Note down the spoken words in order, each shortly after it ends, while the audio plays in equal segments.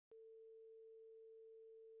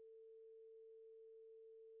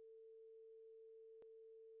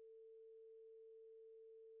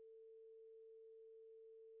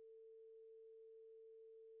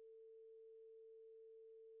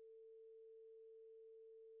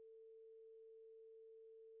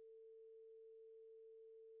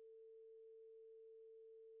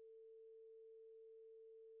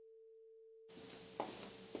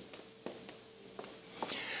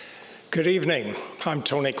Good evening. I'm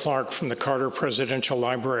Tony Clark from the Carter Presidential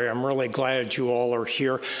Library. I'm really glad you all are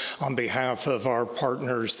here on behalf of our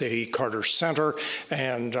partners, the Carter Center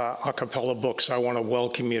and Acapella Books. I want to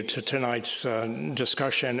welcome you to tonight's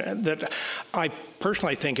discussion that I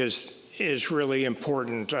personally think is really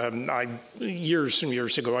important. Years and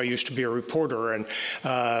years ago, I used to be a reporter and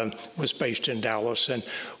was based in Dallas, and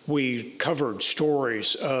we covered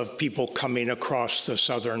stories of people coming across the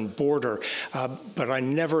southern border, but I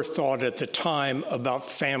never thought at the time about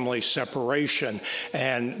family separation,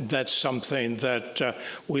 and that's something that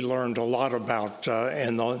we learned a lot about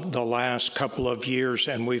in the last couple of years,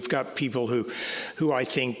 and we've got people who I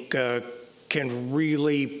think can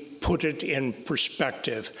really put it in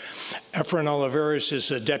perspective. Efrén Olivares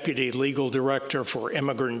is a Deputy Legal Director for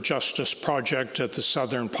Immigrant Justice Project at the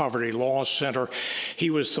Southern Poverty Law Center. He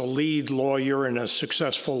was the lead lawyer in a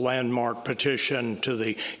successful landmark petition to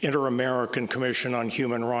the Inter-American Commission on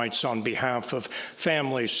Human Rights on behalf of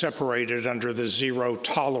families separated under the zero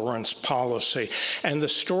tolerance policy. And the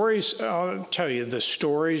stories, I'll tell you, the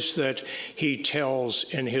stories that he tells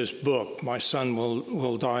in his book, My Son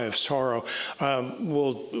Will Die of Sorrow,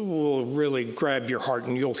 will really grab your heart,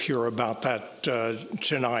 and you'll hear about that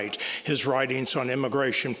tonight. His writings on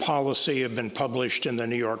immigration policy have been published in the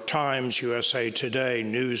New York Times, USA Today,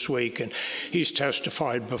 Newsweek, and he's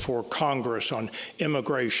testified before Congress on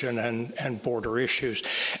immigration and border issues.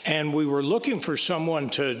 And we were looking for someone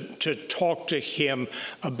to talk to him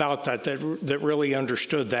about that really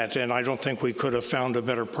understood that, and I don't think we could have found a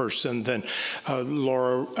better person than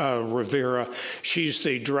Laura Rivera. She's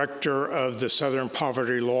the director of the Southern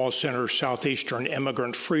Poverty Law Center Southeastern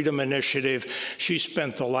Immigrant Freedom Initiative. She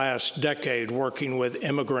spent the last decade working with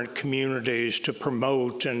immigrant communities to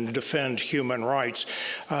promote and defend human rights.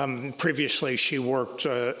 Previously, she worked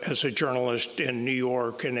as a journalist in New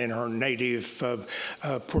York and in her native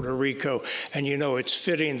Puerto Rico. And you know, it's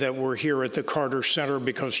fitting that we're here at the Carter Center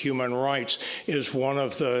because human rights is one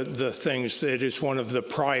of the things that is one of the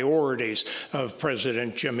priorities of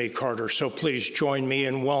President Jimmy Carter. So please join me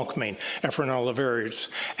in welcoming Efrén Olivares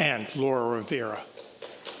and Laura Rivera.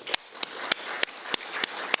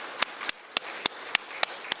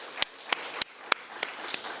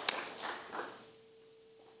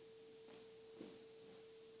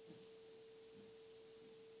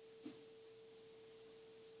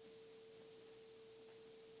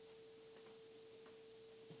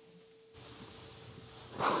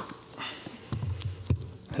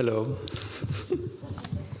 Hello.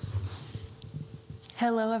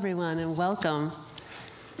 Hello, everyone, and welcome.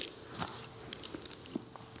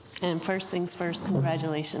 And first things first,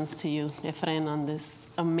 congratulations to you, Efren, on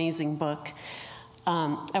this amazing book.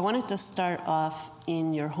 I wanted to start off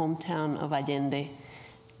in your hometown of Allende,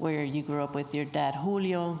 where you grew up with your dad,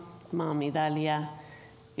 Julio, mom, Idalia,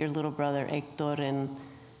 your little brother, Hector, and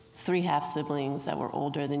 3 half-siblings that were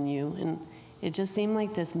older than you. And it just seemed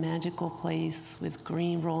like this magical place with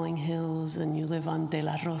green rolling hills, and you live on De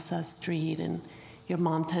La Rosa Street, and your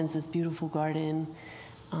mom tends this beautiful garden.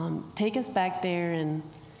 Take us back there and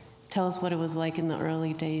tell us what it was like in the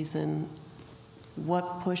early days and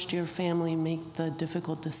what pushed your family make the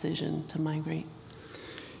difficult decision to migrate.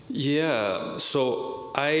 Yeah,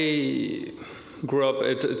 so I grew up,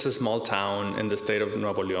 it's a small town in the state of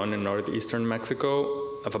Nuevo León in northeastern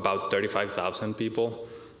Mexico of about 35,000 people.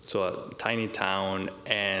 So a tiny town,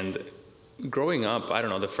 and growing up, I don't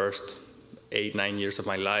know, the first 8-9 years of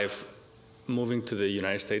my life, moving to the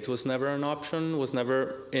United States was never an option, was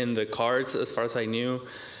never in the cards as far as I knew.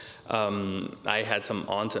 I had some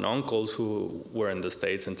aunts and uncles who were in the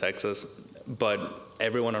States, in Texas, but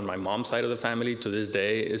everyone on my mom's side of the family to this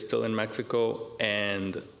day is still in Mexico,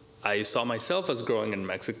 and I saw myself as growing in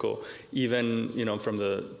Mexico, even, you know, from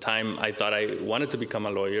the time I thought I wanted to become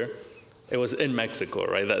a lawyer. It was in Mexico,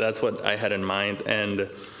 right? That's what I had in mind. And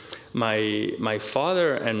my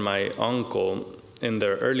father and my uncle in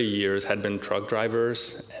their early years had been truck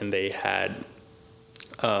drivers, and they had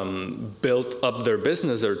built up their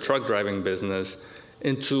business, their truck driving business,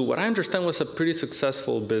 into what I understand was a pretty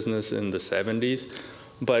successful business in the 70s.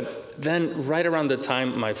 But then right around the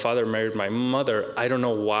time my father married my mother, I don't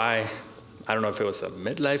know why, I don't know if it was a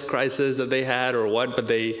midlife crisis that they had or what, but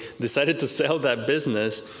they decided to sell that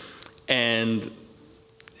business and,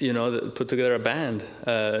 you know, put together a band,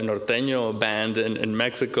 a norteño band in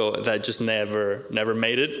Mexico that just never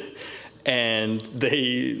made it. And they,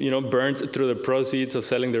 you know, burned through the proceeds of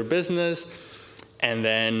selling their business. And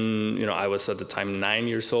then, you know, I was at the time 9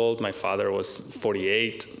 years old. My father was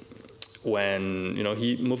 48 when, you know,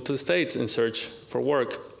 he moved to the States in search for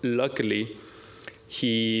work. Luckily,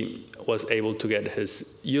 he was able to get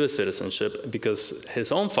his U.S. citizenship because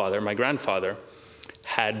his own father, my grandfather,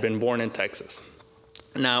 had been born in Texas.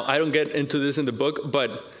 Now, I don't get into this in the book,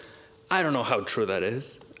 but I don't know how true that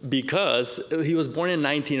is, because he was born in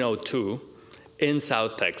 1902 in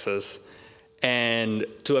South Texas and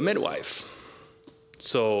to a midwife.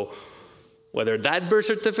 So whether that birth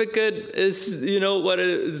certificate is, what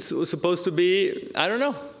it's supposed to be, I don't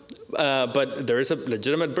know. But there is a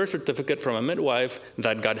legitimate birth certificate from a midwife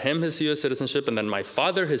that got him his U.S. citizenship and then my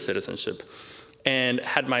father his citizenship. And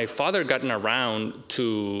had my father gotten around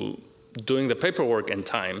to doing the paperwork in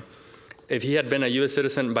time, if he had been a U.S.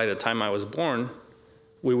 citizen by the time I was born,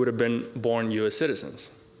 we would have been born U.S.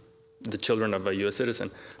 citizens, the children of a U.S. citizen.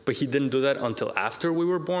 But he didn't do that until after we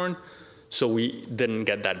were born, so we didn't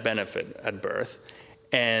get that benefit at birth.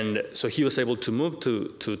 And so he was able to move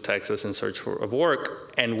to Texas in search of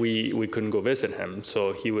work, and we couldn't go visit him.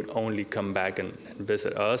 So he would only come back and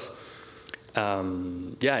visit us.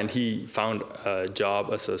 And he found a job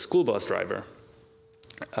as a school bus driver,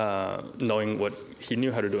 knowing what he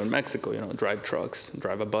knew how to do in Mexico, drive trucks,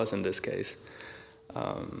 drive a bus in this case.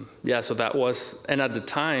 So that was, and at the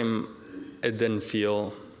time, it didn't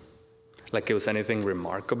feel like it was anything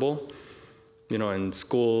remarkable. In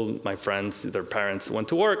school, my friends, their parents went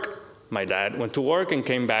to work. My dad went to work and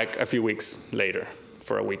came back a few weeks later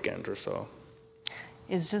for a weekend or so.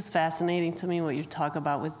 It's just fascinating to me what you talk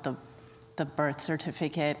about with the birth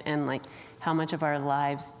certificate and like how much of our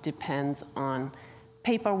lives depends on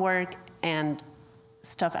paperwork and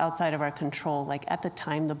stuff outside of our control. Like at the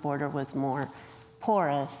time, the border was more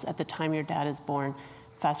porous. At the time your dad is born,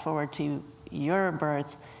 fast forward to your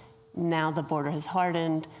birth, now the border has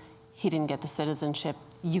hardened. He didn't get the citizenship.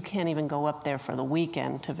 You can't even go up there for the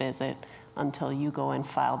weekend to visit until you go and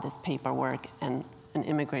file this paperwork and an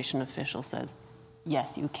immigration official says,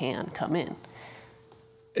 yes, you can come in.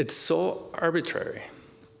 It's so arbitrary.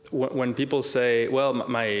 When people say, well,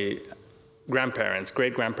 my grandparents,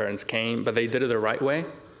 great-grandparents came, but they did it the right way,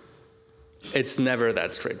 it's never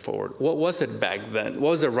that straightforward. What was it back then?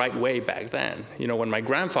 What was the right way back then? When my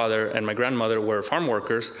grandfather and my grandmother were farm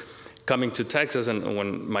workers coming to Texas, and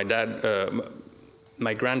when my dad,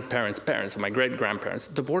 my grandparents' parents, and my great-grandparents,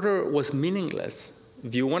 the border was meaningless.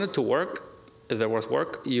 If you wanted to work, if there was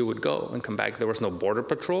work, you would go and come back. There was no border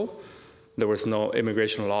patrol. There was no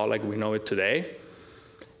immigration law like we know it today.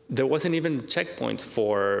 There wasn't even checkpoints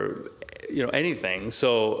for anything.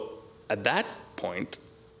 So at that point,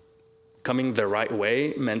 coming the right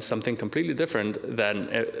way meant something completely different than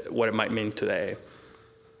what it might mean today.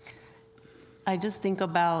 I just think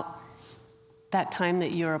about that time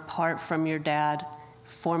that you're apart from your dad,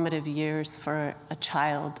 formative years for a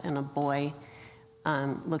child and a boy,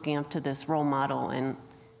 looking up to this role model, and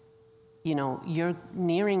you're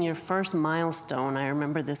nearing your first milestone. I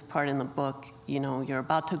remember this part in the book. You're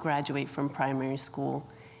about to graduate from primary school,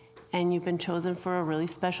 and you've been chosen for a really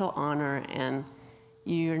special honor, and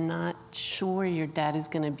you're not sure your dad is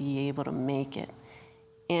going to be able to make it.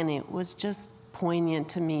 And it was just poignant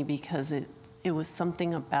to me because it was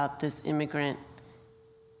something about this immigrant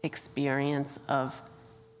experience of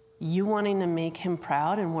you wanting to make him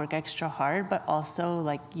proud and work extra hard, but also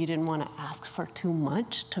like you didn't want to ask for too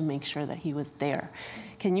much to make sure that he was there.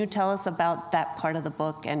 Can you tell us about that part of the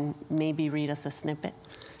book and maybe read us a snippet?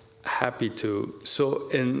 Happy to. So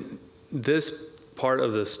in this part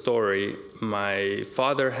of the story, my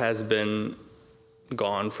father has been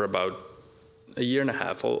gone for about a year and a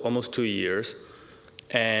half, almost 2 years.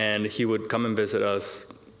 And he would come and visit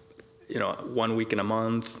us, 1 week in a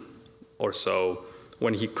month or so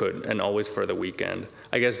when he could, and always for the weekend.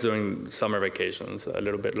 I guess during summer vacations, a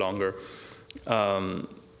little bit longer.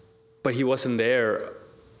 But he wasn't there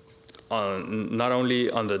not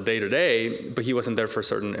only on the day-to-day, but he wasn't there for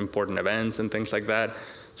certain important events and things like that.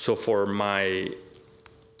 So for my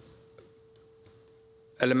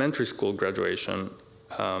elementary school graduation,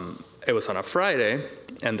 it was on a Friday,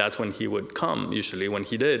 and that's when he would come. Usually when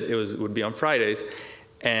he did, it would be on Fridays,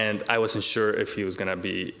 and I wasn't sure if he was going to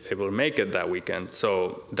be able to make it that weekend.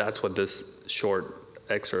 So that's what this short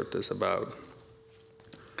excerpt is about.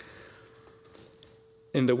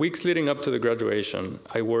 In the weeks leading up to the graduation,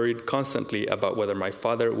 I worried constantly about whether my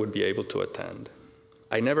father would be able to attend.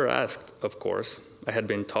 I never asked, of course. I had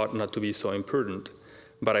been taught not to be so imprudent,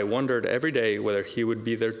 but I wondered every day whether he would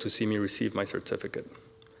be there to see me receive my certificate.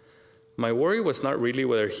 My worry was not really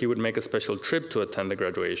whether he would make a special trip to attend the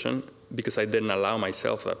graduation, because I didn't allow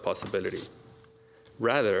myself that possibility.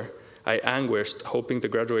 Rather, I anguished, hoping the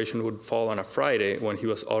graduation would fall on a Friday when he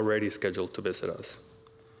was already scheduled to visit us.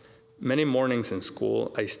 Many mornings in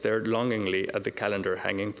school, I stared longingly at the calendar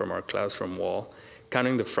hanging from our classroom wall,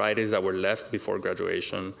 counting the Fridays that were left before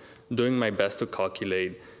graduation, doing my best to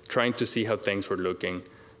calculate, trying to see how things were looking.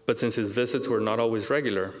 But since his visits were not always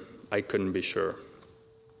regular, I couldn't be sure.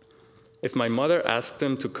 If my mother asked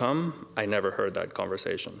him to come, I never heard that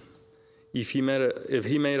conversation. If he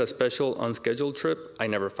made a special unscheduled trip, I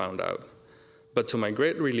never found out. But to my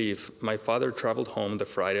great relief, my father traveled home the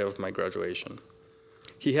Friday of my graduation.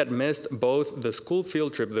 He had missed both the school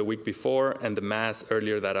field trip the week before and the Mass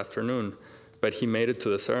earlier that afternoon, but he made it to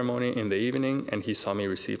the ceremony in the evening and he saw me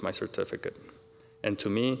receive my certificate. And to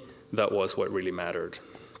me, that was what really mattered.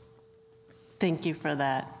 Thank you for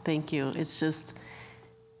that. Thank you. It's just,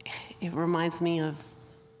 it reminds me of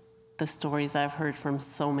the stories I've heard from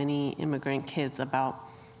so many immigrant kids about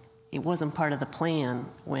it wasn't part of the plan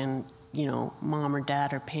when, you know, mom or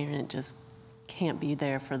dad or parent just can't be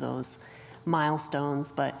there for those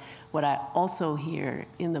milestones. But what I also hear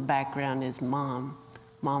in the background is mom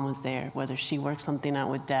was there. Whether she worked something out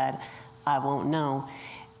with dad, I won't know.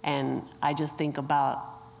 And I just think about,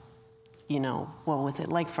 you know, what was it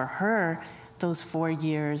like for her those 4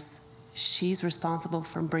 years? She's responsible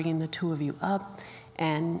for bringing the two of you up.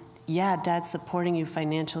 And yeah, dad's supporting you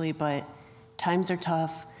financially, but times are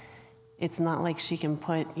tough. It's not like she can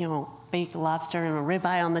put, you know, baked lobster and a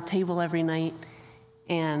ribeye on the table every night.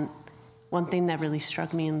 And one thing that really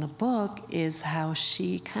struck me in the book is how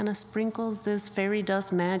she kind of sprinkles this fairy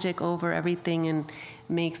dust magic over everything and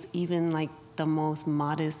makes even like the most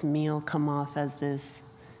modest meal come off as this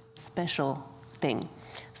special thing.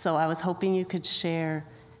 So I was hoping you could share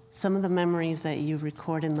some of the memories that you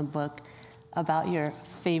record in the book about your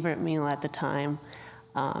favorite meal at the time.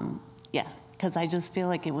 Because I just feel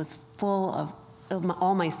like it was full of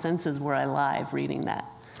all my senses were alive reading that.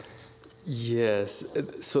 Yes,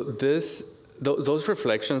 so those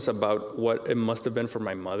reflections about what it must have been for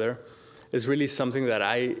my mother is really something that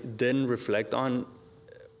I didn't reflect on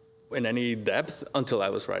in any depth until I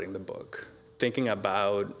was writing the book. Thinking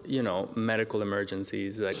about, you know, medical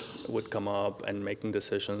emergencies that would come up and making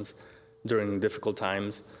decisions during difficult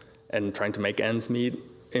times and trying to make ends meet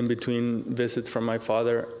in between visits from my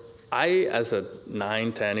father. I, as a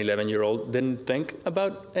 9, 10, 11-year-old, didn't think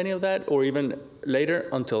about any of that, or even later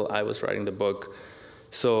until I was writing the book.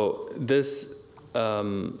 So this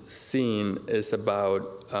scene is about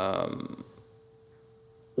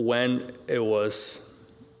when it was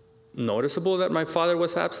noticeable that my father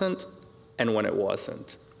was absent and when it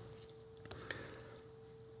wasn't.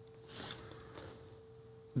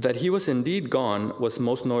 That he was indeed gone was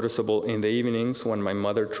most noticeable in the evenings when my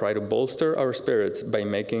mother tried to bolster our spirits by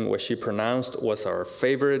making what she pronounced was our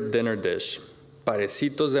favorite dinner dish,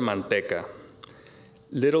 parecitos de manteca,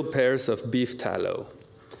 little pears of beef tallow.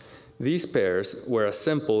 These pears were a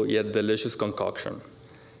simple yet delicious concoction.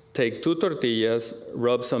 Take 2 tortillas,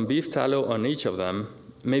 rub some beef tallow on each of them,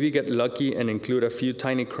 maybe get lucky and include a few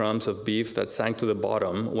tiny crumbs of beef that sank to the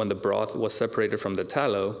bottom when the broth was separated from the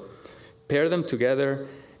tallow, pair them together,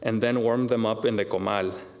 and then warm them up in the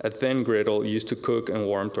comal, a thin griddle used to cook and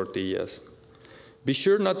warm tortillas. Be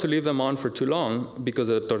sure not to leave them on for too long because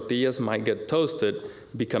the tortillas might get toasted,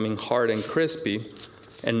 becoming hard and crispy,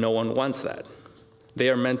 and no one wants that. They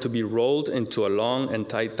are meant to be rolled into a long and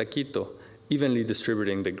tight taquito, evenly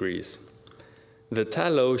distributing the grease. The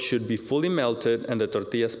tallow should be fully melted and the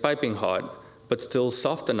tortillas piping hot, but still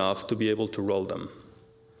soft enough to be able to roll them.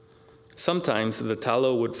 Sometimes the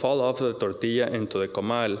tallow would fall off the tortilla into the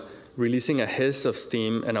comal, releasing a hiss of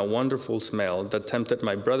steam and a wonderful smell that tempted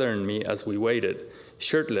my brother and me as we waited,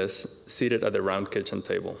 shirtless, seated at the round kitchen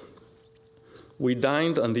table. We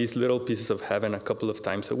dined on these little pieces of heaven a couple of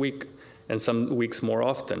times a week, and some weeks more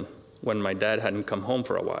often, when my dad hadn't come home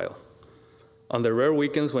for a while. On the rare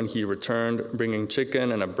weekends when he returned, bringing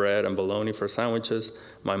chicken and a bread and bologna for sandwiches,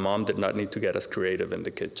 my mom did not need to get us creative in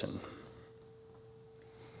the kitchen.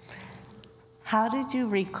 How did you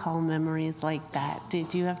recall memories like that?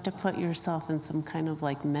 Did you have to put yourself in some kind of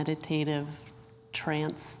like meditative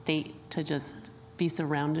trance state to just be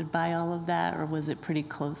surrounded by all of that, or was it pretty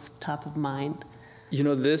close, top of mind? You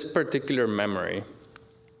know, this particular memory,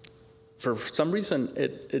 for some reason,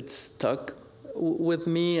 it stuck with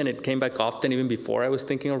me, and it came back often, even before I was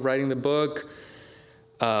thinking of writing the book.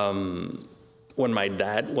 When my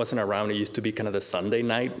dad wasn't around, it used to be kind of the Sunday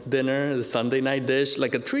night dinner, the Sunday night dish,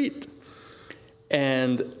 like a treat.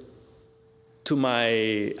 And to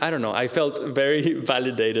my, I don't know, I felt very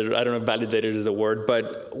validated. I don't know if validated is the word,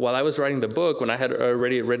 but while I was writing the book, when I had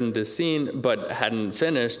already written this scene but hadn't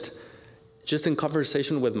finished, just in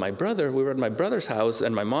conversation with my brother, we were at my brother's house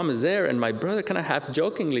and my mom is there, and my brother kind of half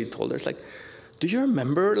jokingly told her, it's like, do you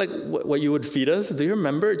remember like what you would feed us? Do you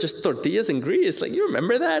remember just tortillas and grease? Like, you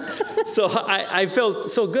remember that? So I felt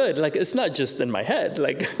so good. Like, it's not just in my head.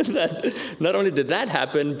 Like, that, not only did that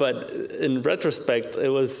happen, but in retrospect, it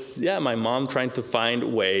was, my mom trying to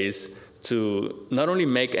find ways to not only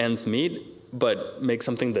make ends meet, but make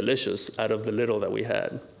something delicious out of the little that we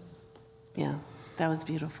had. Yeah, that was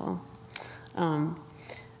beautiful.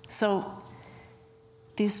 So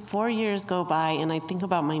these 4 years go by, and I think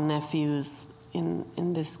about my nephews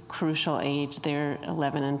in this crucial age. They're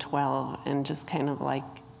 11 and 12, and just kind of like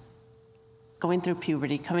going through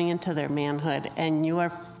puberty, coming into their manhood, and you are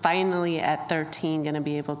finally at 13 going to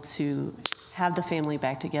be able to have the family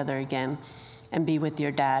back together again and be with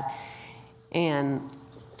your dad. And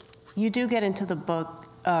you do get into the book,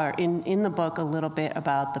 or in the book, a little bit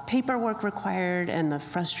about the paperwork required and the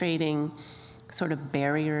frustrating sort of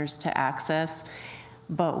barriers to access.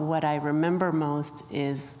 But what I remember most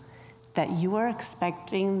is that you were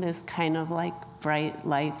expecting this kind of like bright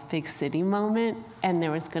lights, big city moment, and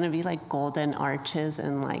there was going to be like golden arches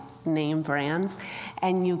and like name brands,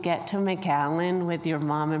 and you get to McAllen with your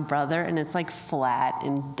mom and brother, and it's like flat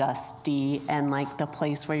and dusty, and like the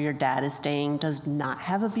place where your dad is staying does not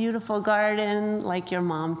have a beautiful garden like your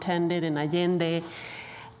mom tended in Allende.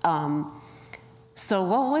 So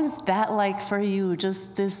what was that like for you?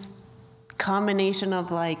 Just this combination of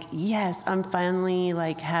like, yes, I'm finally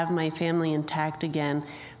like have my family intact again,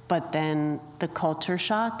 but then the culture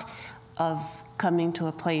shock of coming to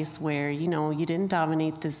a place where, you know, you didn't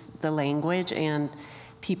dominate the language, and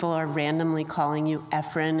people are randomly calling you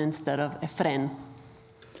Efren instead of Efren.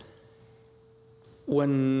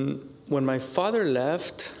 When my father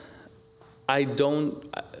left, my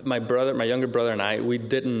younger brother and I, we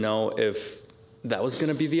didn't know if that was going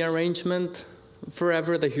to be the arrangement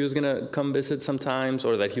forever, that he was going to come visit sometimes,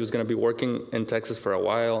 or that he was going to be working in Texas for a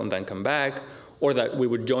while and then come back, or that we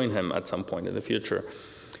would join him at some point in the future.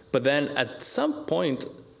 But then at some point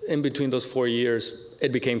in between those 4 years,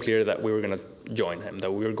 it became clear that we were going to join him,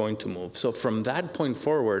 that we were going to move. So from that point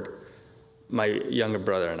forward, my younger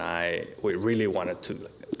brother and I, we really wanted to,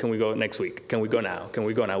 can we go next week? Can we go now? Can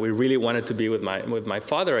we go now? We really wanted to be with my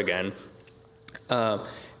father again.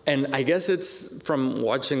 And I guess it's from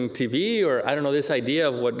watching TV, or I don't know, this idea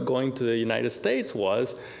of what going to the United States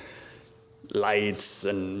was. Lights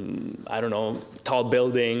and, I don't know, tall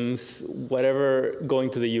buildings, whatever going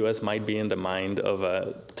to the U.S. might be in the mind of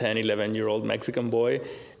a 10, 11-year-old Mexican boy.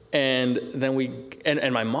 And then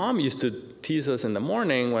and my mom used to tease us in the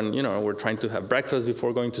morning when, you know, we're trying to have breakfast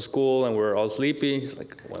before going to school and we're all sleepy. It's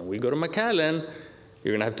like, when we go to McAllen,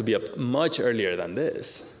 you're going to have to be up much earlier than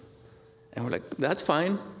this. And we're like, that's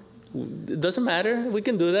fine. It doesn't matter. We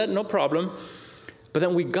can do that. No problem. But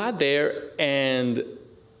then we got there, and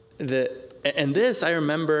this I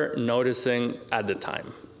remember noticing at the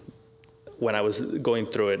time when I was going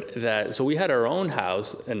through it, that so we had our own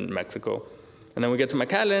house in Mexico, and then we get to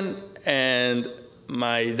McAllen, and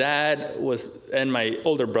my dad and my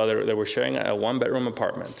older brother, they were sharing a one-bedroom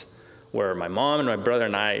apartment where my mom and my brother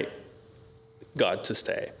and I got to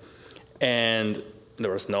stay. And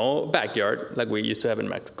there was no backyard like we used to have in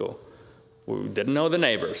Mexico. We didn't know the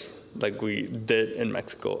neighbors like we did in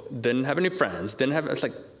Mexico. Didn't have any friends. It's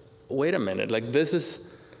like, wait a minute, like this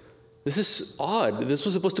is odd. This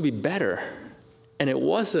was supposed to be better. And it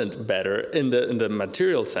wasn't better in the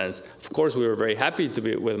material sense. Of course, we were very happy to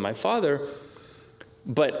be with my father.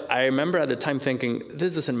 But I remember at the time thinking,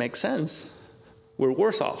 this doesn't make sense. We're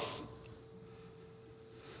worse off.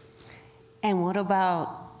 And what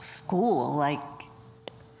about school? Like,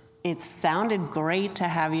 it sounded great to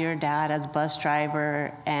have your dad as bus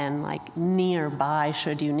driver and like nearby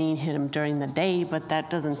should you need him during the day, but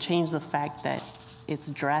that doesn't change the fact that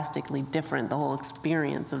it's drastically different, the whole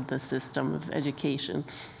experience of the system of education.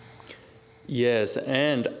 Yes,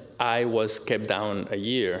 and I was kept down a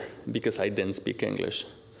year because I didn't speak English.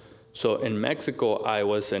 So in Mexico, I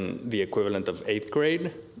was in the equivalent of 8th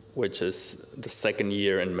grade, which is the second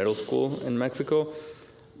year in middle school in Mexico.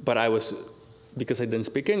 But because I didn't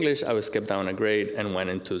speak English, I was kept down a grade and went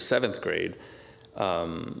into 7th grade.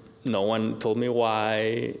 No one told me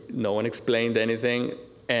why. No one explained anything.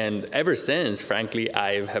 And ever since, frankly,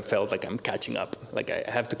 I have felt like I'm catching up. Like I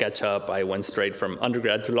have to catch up. I went straight from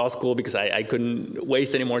undergrad to law school because I couldn't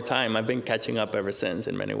waste any more time. I've been catching up ever since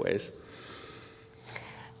in many ways.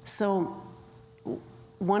 So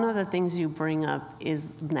one of the things you bring up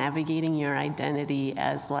is navigating your identity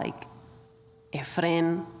as like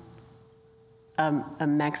Efren, a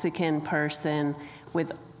Mexican person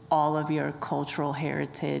with all of your cultural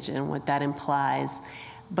heritage and what that implies,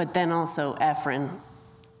 but then also Efren,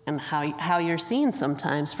 how you're seen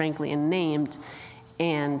sometimes, frankly, and named,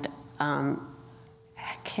 and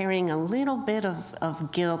carrying a little bit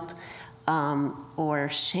of guilt or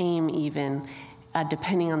shame even,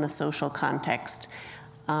 depending on the social context.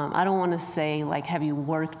 I don't want to say, like, have you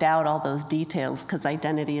worked out all those details, because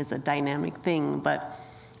identity is a dynamic thing, but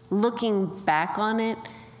looking back on it,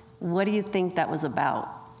 what do you think that was about?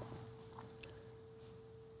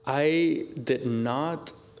 I did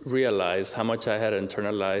not realize how much I had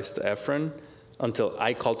internalized Efren until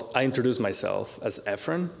I introduced myself as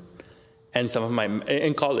Efren, and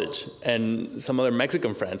in college, and some other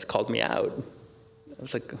Mexican friends called me out. I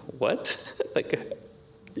was like, what? Like,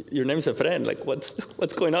 your name's Efren, like,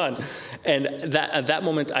 what's going on? And at that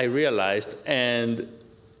moment I realized, and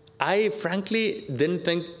I frankly didn't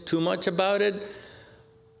think too much about it,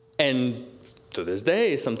 and to this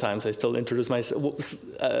day, sometimes I still introduce myself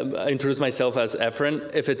as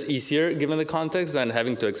Efren if it's easier given the context than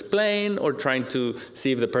having to explain or trying to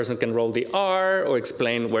see if the person can roll the R or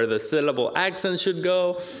explain where the syllable accent should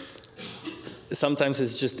go. Sometimes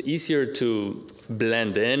it's just easier to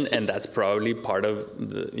blend in, and that's probably part of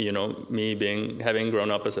me having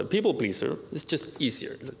grown up as a people pleaser. It's just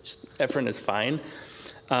easier. Efren is fine,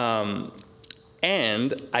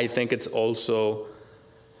 and I think it's also,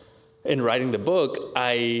 in writing the book,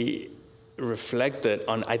 I reflected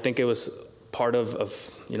on, I think it was part of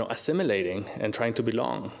assimilating and trying to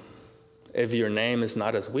belong. If your name is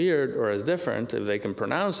not as weird or as different, if they can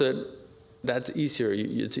pronounce it, that's easier.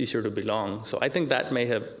 It's easier to belong. So I think that may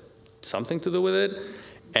have something to do with it.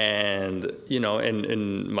 And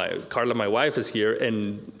Carla, my wife, is here,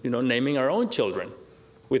 and naming our own children.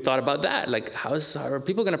 We thought about that, like, how are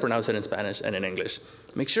people going to pronounce it in Spanish and in English?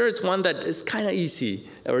 Make sure it's one that is kind of easy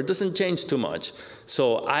or it doesn't change too much.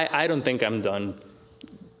 So I don't think I'm done,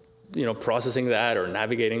 processing that or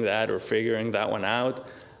navigating that or figuring that one out.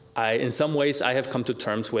 In some ways, I have come to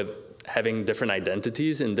terms with having different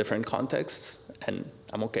identities in different contexts, and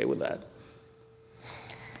I'm okay with that.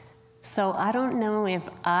 So I don't know if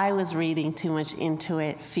I was reading too much into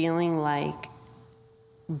it, feeling like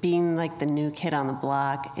being like the new kid on the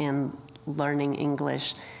block and learning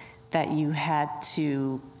English, that you had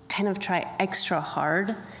to kind of try extra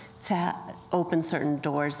hard to open certain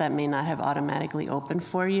doors that may not have automatically opened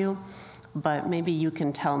for you. But maybe you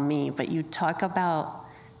can tell me. But you talk about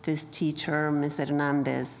this teacher, Miss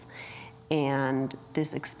Hernandez, and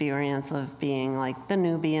this experience of being like the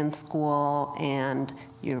newbie in school, and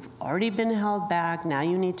you've already been held back. Now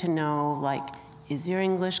you need to know, like, is your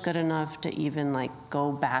English good enough to even like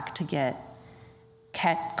go back to get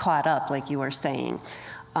caught up, like you were saying?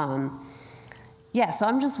 So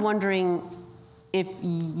I'm just wondering if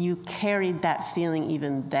you carried that feeling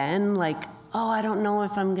even then, like, oh, I don't know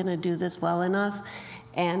if I'm gonna do this well enough.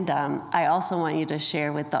 And I also want you to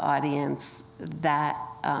share with the audience that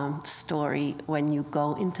story when you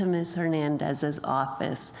go into Ms. Hernandez's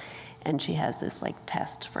office and she has this like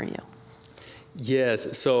test for you.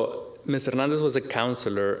 Yes, so Ms. Hernandez was a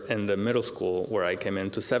counselor in the middle school where I came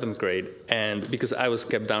into 7th grade, and because I was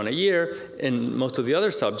kept down a year, in most of the other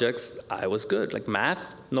subjects, I was good. Like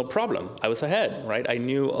math, no problem. I was ahead, right? I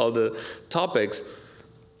knew all the topics.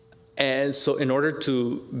 And so in order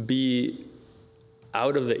to be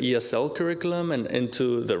out of the ESL curriculum and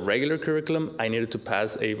into the regular curriculum, I needed to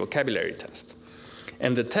pass a vocabulary test.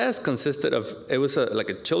 And the test consisted of, it was like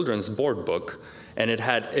a children's board book, and it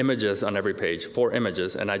had images on every page, 4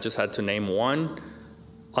 images, and I just had to name one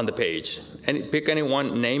on the page. And pick any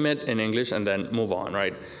one, name it in English, and then move on,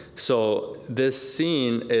 right? So this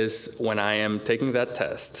scene is when I am taking that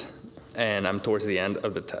test, and I'm towards the end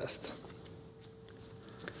of the test.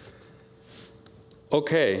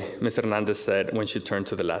 Okay, Ms. Hernandez said when she turned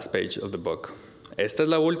to the last page of the book. Esta es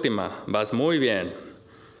la última, vas muy bien.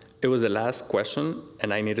 It was the last question,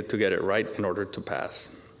 and I needed to get it right in order to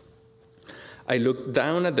pass. I looked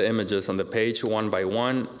down at the images on the page one by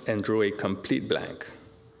one and drew a complete blank.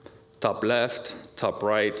 Top left, top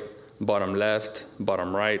right, bottom left,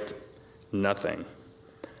 bottom right, nothing.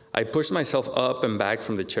 I pushed myself up and back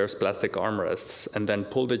from the chair's plastic armrests and then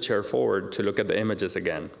pulled the chair forward to look at the images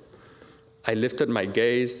again. I lifted my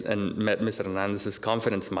gaze and met Ms. Hernandez's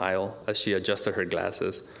confident smile as she adjusted her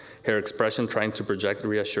glasses, her expression trying to project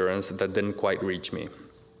reassurance that didn't quite reach me.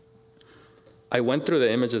 I went through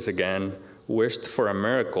the images again, wished for a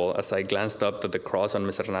miracle as I glanced up at the cross on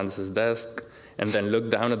Ms. Hernandez's desk, and then looked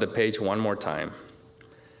down at the page one more time.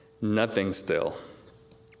 Nothing still.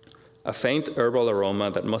 A faint herbal aroma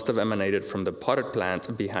that must have emanated from the potted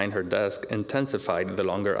plant behind her desk intensified the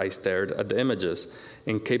longer I stared at the images,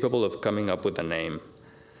 incapable of coming up with a name.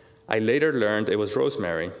 I later learned it was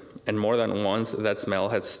rosemary, and more than once that smell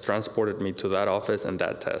has transported me to that office and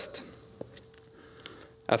that test.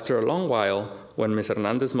 After a long while, when Ms.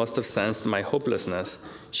 Hernandez must have sensed my hopelessness,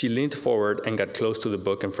 she leaned forward and got close to the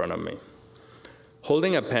book in front of me.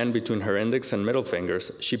 Holding a pen between her index and middle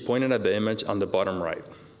fingers, she pointed at the image on the bottom right.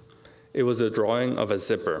 It was a drawing of a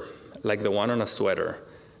zipper, like the one on a sweater,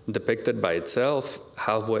 depicted by itself,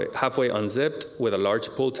 halfway unzipped, with a large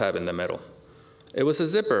pull tab in the middle. It was a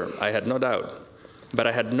zipper, I had no doubt, but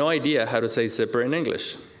I had no idea how to say zipper in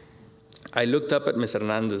English. I looked up at Ms.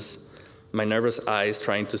 Hernandez, my nervous eyes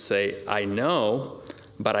trying to say, I know,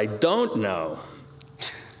 but I don't know.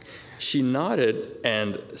 She nodded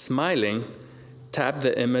and, smiling, tapped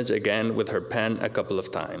the image again with her pen a couple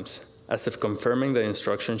of times, as if confirming the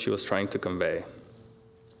instruction she was trying to convey.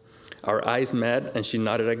 Our eyes met, and she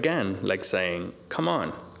nodded again, like saying, come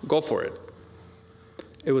on, go for it.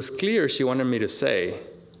 It was clear she wanted me to say,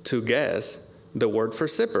 to guess, the word for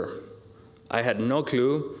zipper. I had no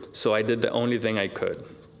clue, so I did the only thing I could.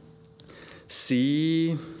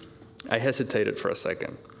 Sí, I hesitated for a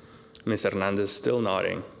second. Ms. Hernandez still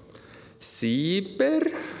nodding. Zipper?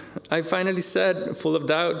 I finally said, full of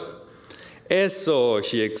doubt. Eso,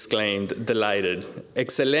 she exclaimed, delighted.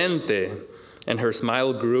 Excelente. And her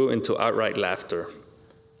smile grew into outright laughter.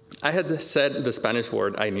 I had said the Spanish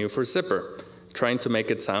word I knew for zipper, trying to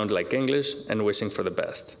make it sound like English and wishing for the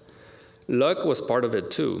best. Luck was part of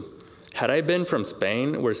it too. Had I been from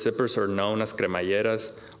Spain, where zippers are known as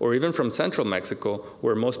cremalleras, or even from central Mexico,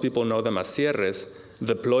 where most people know them as cierres,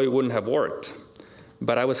 the ploy wouldn't have worked.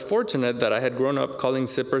 But I was fortunate that I had grown up calling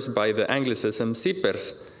zippers by the Anglicism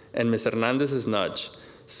zippers, and Ms. Hernandez's nudge,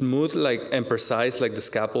 smooth and precise like the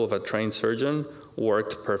scalpel of a trained surgeon,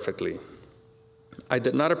 worked perfectly. I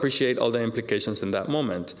did not appreciate all the implications in that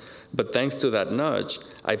moment, but thanks to that nudge,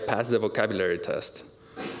 I passed the vocabulary test.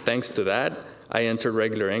 Thanks to that, I entered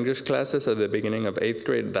regular English classes at the beginning of 8th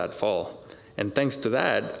grade that fall. And thanks to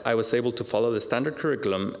that, I was able to follow the standard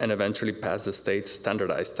curriculum and eventually pass the state's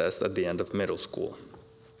standardized test at the end of middle school.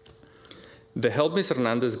 The help Ms.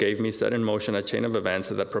 Hernandez gave me set in motion a chain of events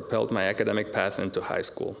that propelled my academic path into high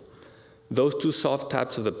school. Those two soft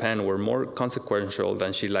taps of the pen were more consequential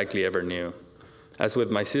than she likely ever knew. As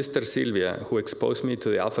with my sister Silvia, who exposed me to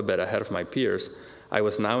the alphabet ahead of my peers, I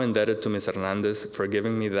was now indebted to Ms. Hernandez for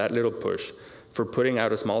giving me that little push, for putting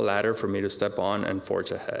out a small ladder for me to step on and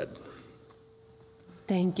forge ahead.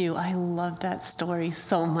 Thank you. I love that story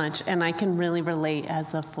so much. And I can really relate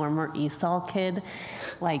as a former ESOL kid,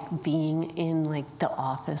 like being in the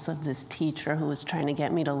office of this teacher who was trying to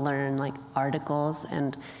get me to learn articles.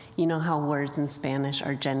 And you know how words in Spanish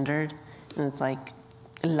are gendered? And it's like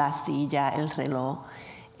la silla, el reloj.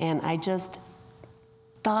 And I just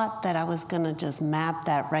thought that I was going to just map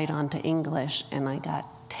that right onto English. And I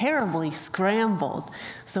got terribly scrambled.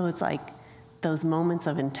 So it's like those moments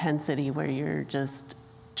of intensity where you're just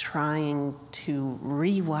trying to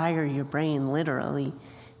rewire your brain literally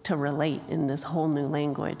to relate in this whole new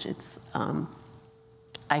language. It's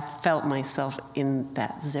I felt myself in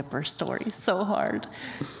that zipper story so hard.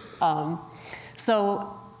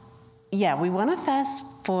 So yeah, we want to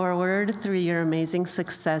fast forward through your amazing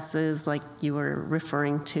successes like you were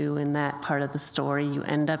referring to in that part of the story. You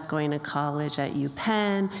end up going to college at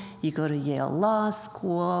UPenn, you go to Yale Law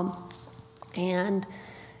School, and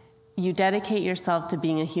you dedicate yourself to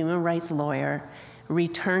being a human rights lawyer,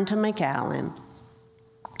 return to McAllen,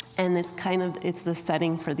 and it's the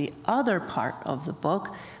setting for the other part of the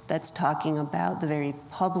book that's talking about the very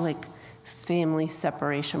public family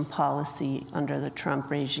separation policy under the Trump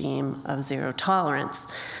regime of zero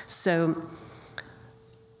tolerance. So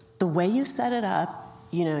the way you set it up,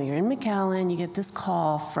 you're in McAllen, you get this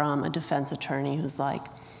call from a defense attorney who's like,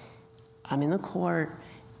 I'm in the court,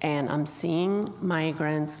 and I'm seeing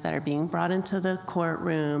migrants that are being brought into the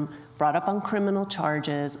courtroom, brought up on criminal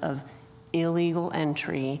charges of illegal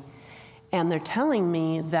entry, and they're telling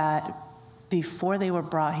me that before they were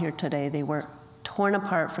brought here today, they were torn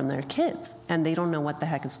apart from their kids, and they don't know what the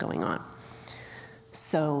heck is going on.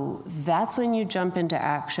 So that's when you jump into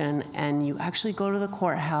action, and you actually go to the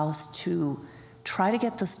courthouse to try to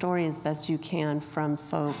get the story as best you can from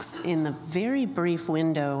folks in the very brief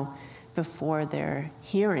window before their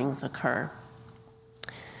hearings occur.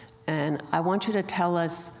 And I want you to tell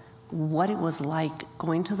us what it was like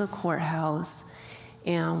going to the courthouse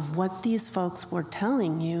and what these folks were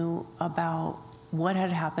telling you about what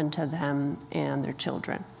had happened to them and their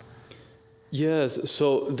children. Yes,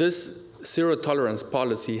 so this zero tolerance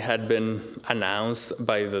policy had been announced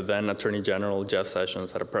by the then Attorney General Jeff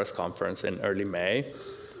Sessions at a press conference in early May,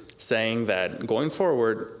 saying that going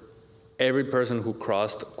forward, every person who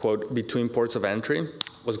crossed, quote, between ports of entry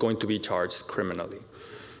was going to be charged criminally.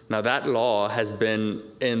 Now, that law has been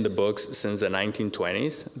in the books since the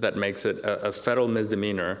 1920s. That makes it a federal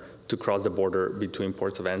misdemeanor to cross the border between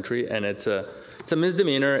ports of entry, and it's a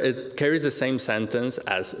misdemeanor. It carries the same sentence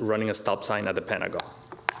as running a stop sign at the Pentagon.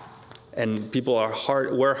 And people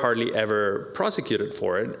were hardly ever prosecuted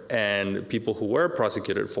for it, and people who were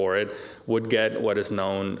prosecuted for it would get what is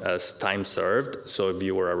known as time served. So if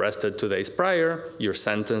you were arrested 2 days prior, your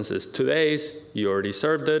sentence is 2 days, you already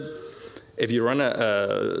served it. If you run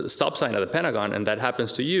a stop sign at the Pentagon and that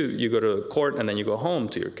happens to you, you go to court and then you go home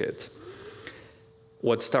to your kids.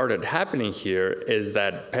 What started happening here is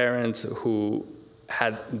that parents who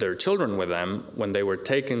had their children with them, when they were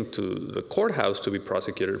taken to the courthouse to be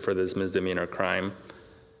prosecuted for this misdemeanor crime,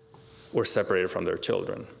 were separated from their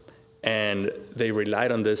children. And they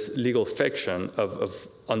relied on this legal fiction of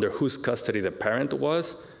under whose custody the parent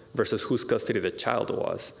was versus whose custody the child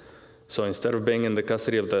was. So instead of being in the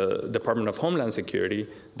custody of the Department of Homeland Security,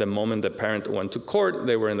 the moment the parent went to court,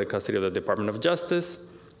 they were in the custody of the Department of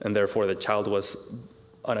Justice, and therefore the child was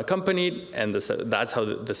unaccompanied, and that's how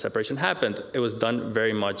the separation happened. It was done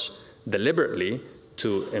very much deliberately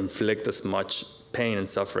to inflict as much pain and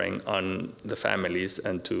suffering on the families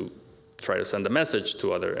and to try to send a message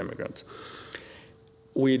to other immigrants.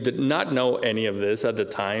 We did not know any of this at the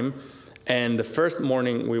time, and the first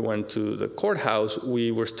morning we went to the courthouse,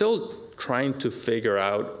 we were still trying to figure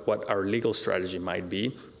out what our legal strategy might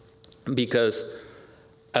be, because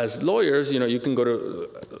as lawyers, you can go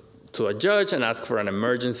to a judge and ask for an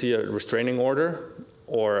emergency, a restraining order,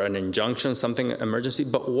 or an injunction, something emergency.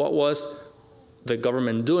 But what was the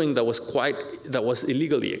government doing that was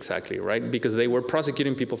illegally exactly, right? Because they were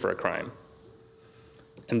prosecuting people for a crime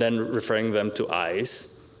and then referring them to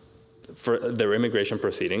ICE for their immigration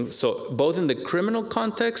proceedings. So both in the criminal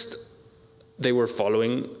context, they were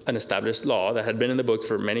following an established law that had been in the books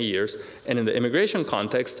for many years, and in the immigration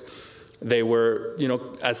context, they were,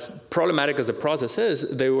 as problematic as the process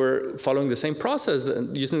is, they were following the same process,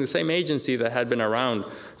 using the same agency that had been around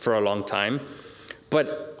for a long time.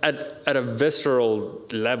 But at a visceral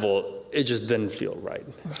level, it just didn't feel right.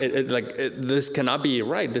 This cannot be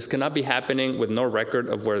right. This cannot be happening with no record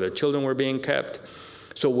of where the children were being kept.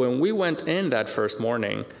 So when we went in that first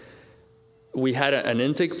morning, we had an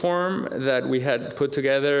intake form that we had put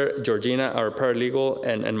together, Georgina, our paralegal,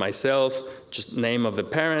 and myself, just name of the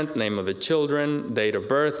parent, name of the children, date of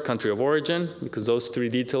birth, country of origin, because those three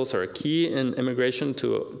details are key in immigration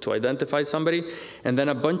to identify somebody, and then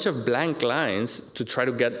a bunch of blank lines to try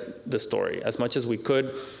to get the story as much as we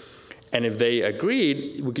could. And if they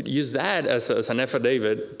agreed, we could use that as an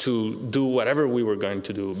affidavit to do whatever we were going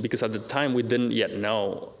to do, because at the time we didn't yet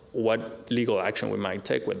know what legal action we might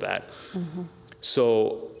take with that. Mm-hmm.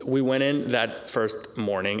 So we went in that first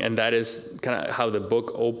morning, and that is kind of how the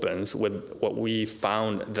book opens, with what we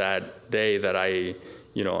found that day. That I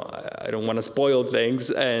don't want to spoil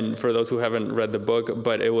things, and for those who haven't read the book,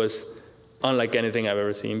 but it was unlike anything I've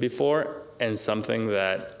ever seen before, and something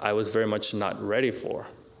that I was very much not ready for,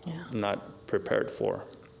 not prepared for.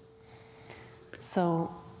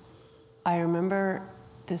 So I remember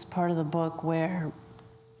this part of the book where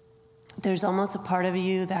there's almost a part of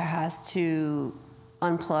you that has to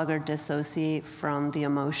unplug or dissociate from the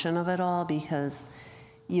emotion of it all, because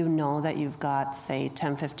you know that you've got, say,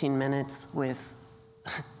 10, 15 minutes with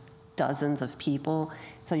dozens of people.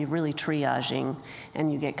 So you're really triaging,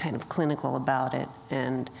 and you get kind of clinical about it,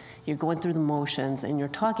 and you're going through the motions, and you're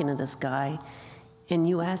talking to this guy, and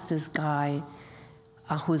you ask this guy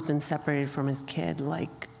who's been separated from his kid,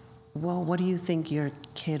 like, well, what do you think your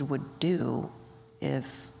kid would do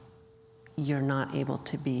if you're not able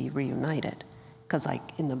to be reunited? Because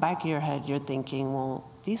in the back of your head, you're thinking, well,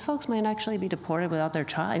 these folks might actually be deported without their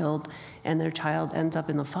child, and their child ends up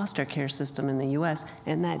in the foster care system in the U.S.,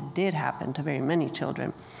 and that did happen to very many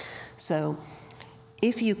children. So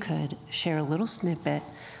if you could share a little snippet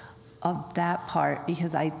of that part,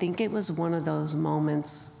 because I think it was one of those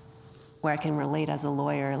moments where I can relate as a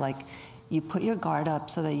lawyer, like you put your guard up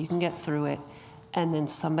so that you can get through it, and then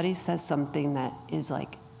somebody says something that is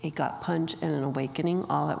like a gut punch and an awakening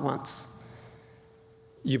all at once.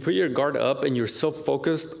 You put your guard up and you're so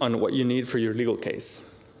focused on what you need for your legal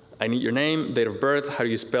case. I need your name, date of birth, how do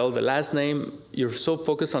you spell the last name. You're so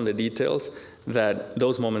focused on the details that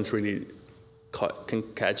those moments really can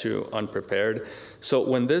catch you unprepared. So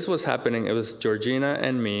when this was happening, it was Georgina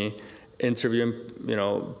and me interviewing,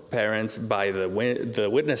 parents by the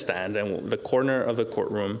witness stand and the corner of the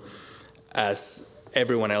courtroom as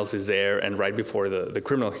everyone else is there, and right before the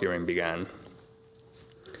criminal hearing began.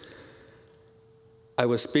 I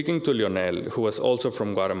was speaking to Lionel, who was also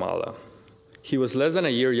from Guatemala. He was less than a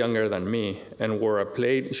year younger than me and wore a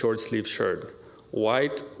plaid short-sleeved shirt,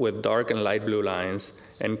 white with dark and light blue lines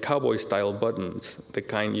and cowboy-style buttons, the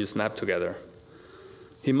kind you snap together.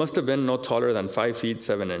 He must have been no taller than 5 feet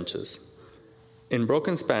 7 inches. In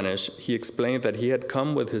broken Spanish, he explained that he had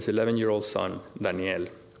come with his 11-year-old son, Daniel.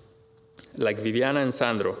 Like Viviana and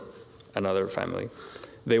Sandro, another family,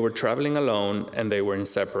 they were traveling alone and they were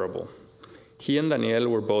inseparable. He and Daniel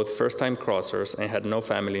were both first-time crossers and had no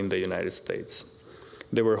family in the United States.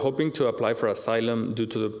 They were hoping to apply for asylum due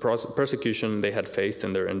to the persecution they had faced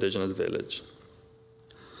in their indigenous village.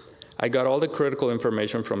 I got all the critical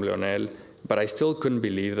information from Lionel, but I still couldn't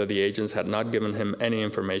believe that the agents had not given him any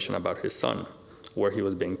information about his son, where he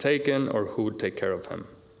was being taken, or who would take care of him.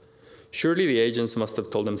 Surely the agents must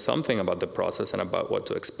have told him something about the process and about what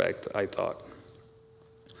to expect, I thought.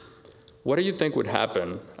 What do you think would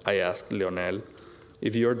happen, I asked Lionel,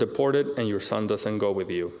 if you're deported and your son doesn't go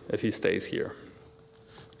with you, if he stays here?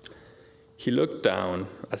 He looked down,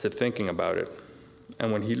 as if thinking about it,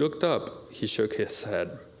 and when he looked up, he shook his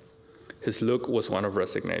head. His look was one of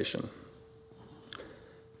resignation.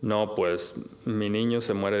 No, pues, mi niño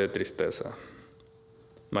se muere de tristeza.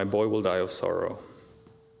 My boy will die of sorrow.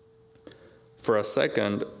 For a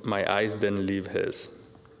second, my eyes didn't leave his.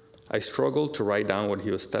 I struggled to write down what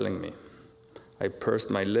he was telling me. I pursed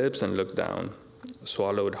my lips and looked down,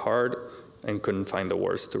 swallowed hard, and couldn't find the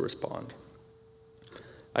words to respond.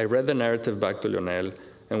 I read the narrative back to Lionel,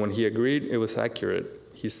 and when he agreed it was accurate,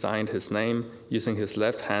 he signed his name, using his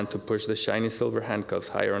left hand to push the shiny silver handcuffs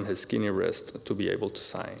higher on his skinny wrist to be able to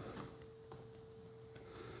sign.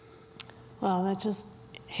 Well, that just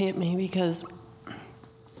hit me because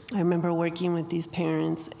I remember working with these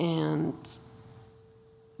parents, and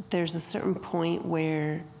there's a certain point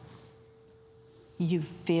where you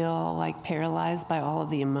feel like paralyzed by all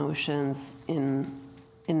of the emotions in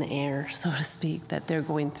the air, so to speak, that they're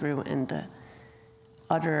going through, and the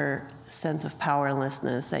utter sense of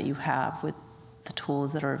powerlessness that you have with the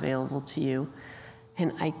tools that are available to you.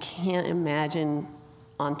 And I can't imagine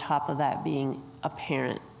on top of that being a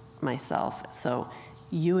parent myself. So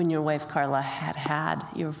you and your wife, Carla, had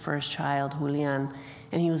your first child, Julian,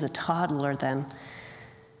 and he was a toddler then.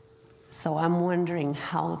 So I'm wondering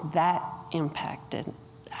how that impacted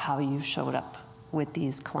how you showed up with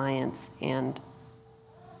these clients, and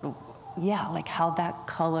yeah, like how that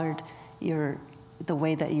colored the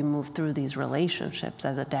way that you move through these relationships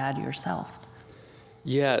as a dad yourself.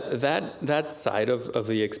 Yeah, that side of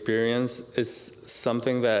the experience is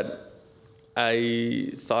something that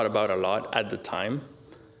I thought about a lot at the time.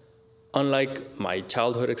 Unlike my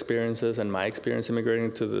childhood experiences and my experience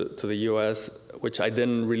immigrating to the U.S., which I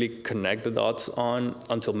didn't really connect the dots on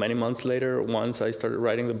until many months later, once I started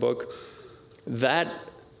writing the book, that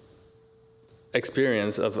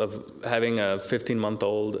experience of having a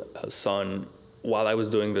 15-month-old son while I was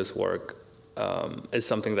doing this work is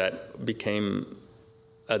something that became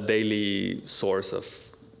a daily source of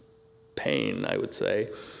pain, I would say.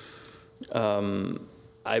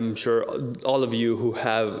 I'm sure all of you who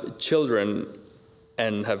have children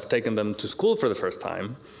and have taken them to school for the first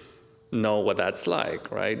time know what that's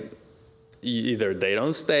like, right? Either they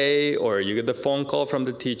don't stay or you get the phone call from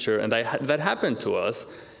the teacher, and that happened to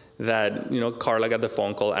us, that, Carla got the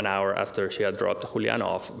phone call an hour after she had dropped Julian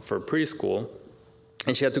off for preschool,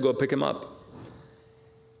 and she had to go pick him up.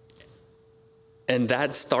 And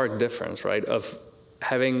that stark difference, right, of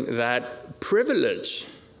having that privilege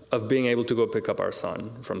of being able to go pick up our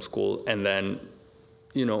son from school and then,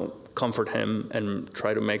 comfort him and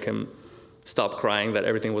try to make him stop crying, that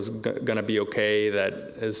everything was going to be okay,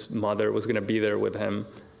 that his mother was going to be there with him.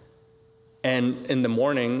 And in the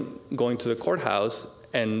morning, going to the courthouse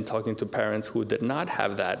and talking to parents who did not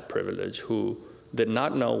have that privilege, who did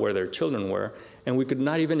not know where their children were, and we could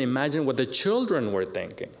not even imagine what the children were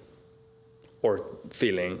thinking or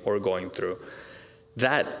feeling or going through.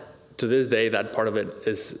 That, to this day, that part of it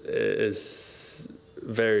is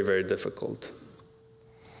very, very difficult.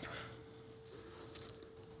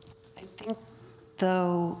 I think,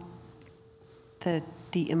 though, that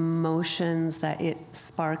the emotions that it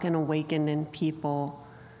sparked and awakened in people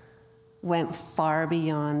went far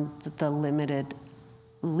beyond the limited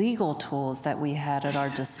legal tools that we had at our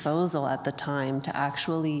disposal at the time to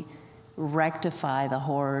actually rectify the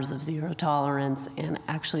horrors of zero tolerance and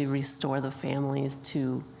actually restore the families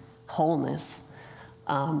to wholeness.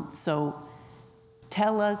 So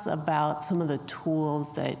tell us about some of the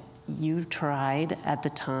tools that you tried at the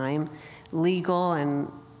time, legal and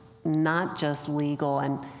not just legal,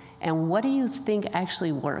 and what do you think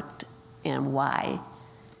actually worked and why?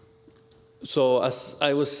 So as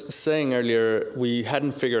I was saying earlier, we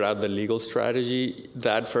hadn't figured out the legal strategy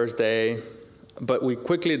that first day, but we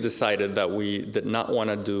quickly decided that we did not want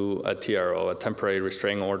to do a TRO, a temporary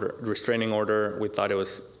restraining order. We thought it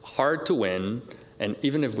was hard to win, and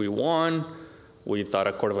even if we won, we thought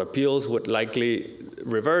a court of appeals would likely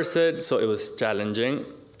reverse it, so it was challenging.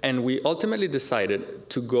 And we ultimately decided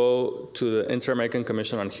to go to the Inter-American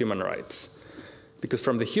Commission on Human Rights. Because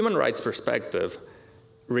from the human rights perspective,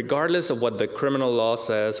 regardless of what the criminal law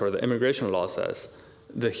says or the immigration law says,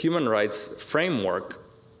 the human rights framework,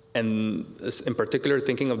 and in particular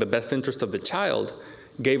thinking of the best interest of the child,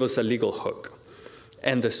 gave us a legal hook.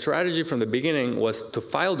 And the strategy from the beginning was to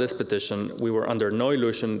file this petition. We were under no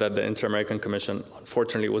illusion that the Inter-American Commission,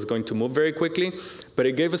 unfortunately, was going to move very quickly, but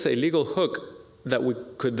it gave us a legal hook that we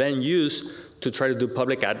could then use to try to do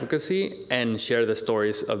public advocacy and share the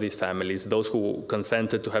stories of these families, those who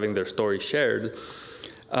consented to having their stories shared.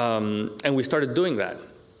 And we started doing that,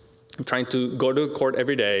 trying to go to court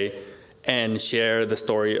every day and share the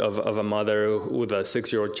story of a mother with a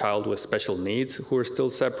 6-year-old child with special needs who are still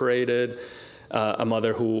separated, a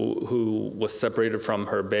mother who was separated from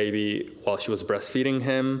her baby while she was breastfeeding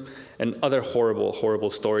him, and other horrible, horrible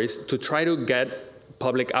stories to try to get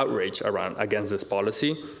public outrage against this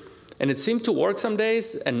policy. And it seemed to work some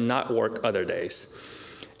days and not work other days.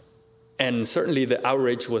 And certainly the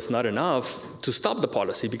outrage was not enough to stop the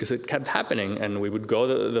policy because it kept happening. And we would go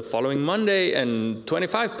the following Monday and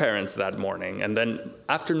 25 parents that morning. And then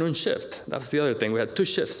afternoon shift. That was the other thing. We had 2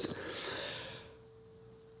 shifts.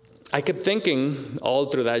 I kept thinking all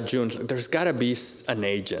through that June, there's got to be an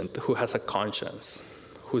agent who has a conscience,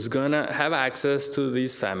 who's going to have access to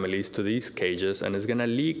these families, to these cages, and is going to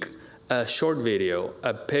leak a short video,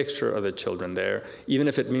 a picture of the children there, even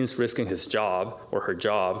if it means risking his job or her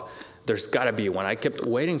job. There's got to be one. I kept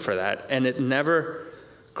waiting for that, and it never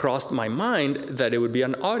crossed my mind that it would be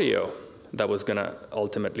an audio that was going to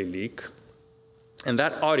ultimately leak. And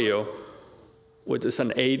that audio, which is an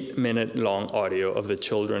 8-minute long audio of the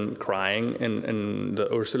children crying in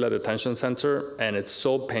the Ursula Detention Center, and it's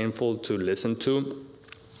so painful to listen to.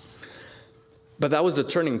 But that was the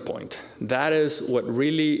turning point. That is what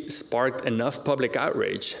really sparked enough public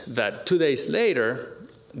outrage that 2 days later,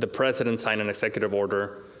 the president signed an executive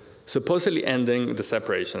order supposedly ending the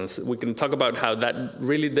separations. We can talk about how that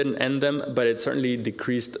really didn't end them, but it certainly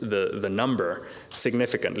decreased the number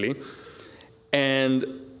significantly. And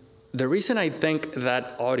the reason I think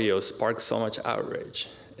that audio sparked so much outrage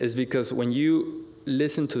is because when you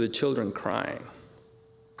listen to the children crying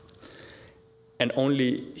and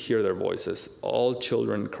only hear their voices, all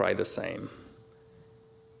children cry the same,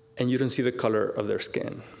 and you don't see the color of their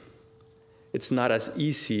skin, it's not as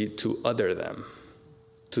easy to other them,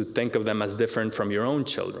 to think of them as different from your own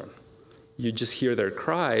children. You just hear their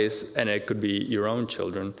cries, and it could be your own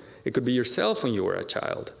children. It could be yourself when you were a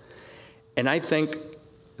child. And I think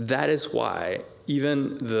that is why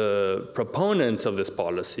even the proponents of this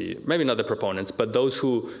policy, maybe not the proponents, but those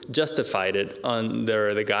who justified it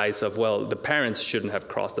under the guise of, well, the parents shouldn't have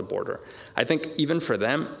crossed the border. I think even for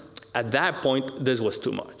them, at that point, this was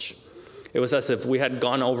too much. It was as if we had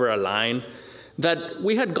gone over a line that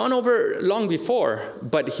we had gone over long before,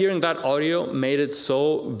 but hearing that audio made it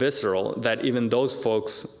so visceral that even those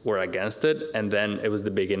folks were against it, and then it was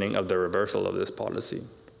the beginning of the reversal of this policy.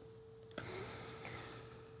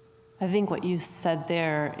 I think what you said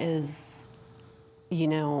there is,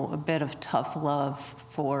 a bit of tough love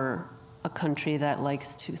for a country that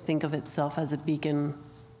likes to think of itself as a beacon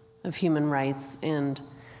of human rights. And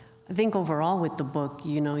I think overall with the book,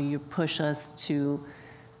 you push us to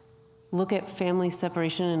look at family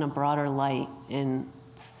separation in a broader light and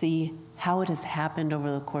see how it has happened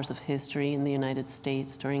over the course of history in the United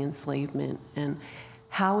States during enslavement and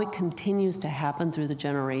how it continues to happen through the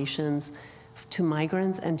generations to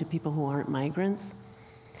migrants and to people who aren't migrants.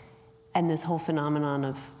 And this whole phenomenon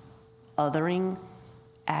of othering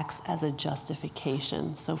acts as a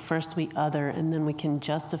justification. So first we other, and then we can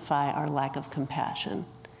justify our lack of compassion.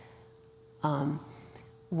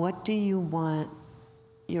 What do you want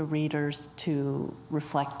your readers to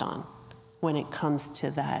reflect on when it comes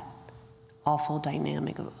to that awful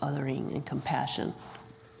dynamic of othering and compassion?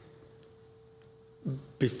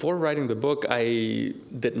 Before writing the book, I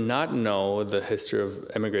did not know the history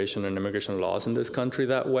of immigration and immigration laws in this country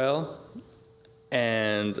that well.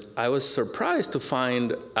 And I was surprised to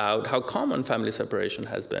find out how common family separation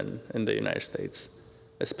has been in the United States,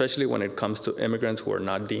 especially when it comes to immigrants who are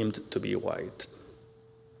not deemed to be white.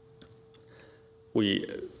 We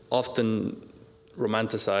often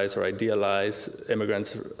romanticize or idealize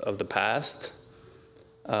immigrants of the past,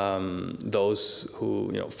 those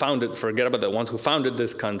who founded, forget about the ones who founded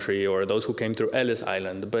this country or those who came through Ellis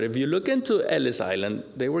Island. But if you look into Ellis Island,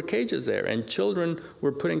 there were cages there, and children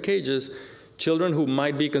were put in cages, children who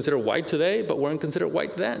might be considered white today, but weren't considered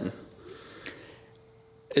white then.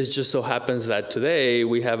 It just so happens that today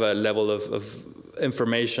we have a level of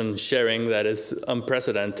information sharing that is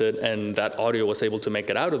unprecedented, and that audio was able to make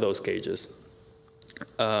it out of those cages.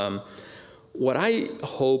 What I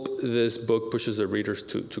hope this book pushes the readers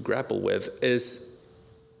to grapple with is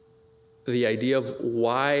the idea of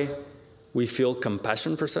why we feel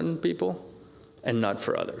compassion for certain people and not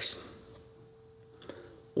for others.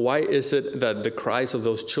 Why is it that the cries of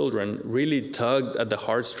those children really tugged at the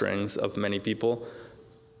heartstrings of many people,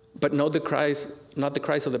 but not the cries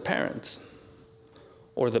of the parents,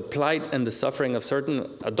 or the plight and the suffering of certain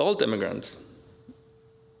adult immigrants?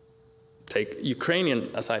 Take Ukrainian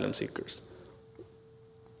asylum seekers,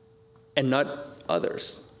 and not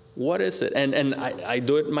others. What is it? And I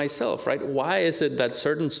do it myself, right? Why is it that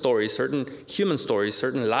certain stories, certain human stories,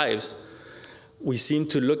 certain lives, we seem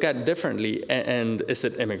to look at differently? And is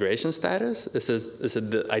it immigration status? Is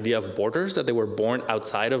it the idea of borders, that they were born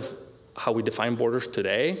outside of how we define borders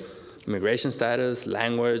today? Immigration status,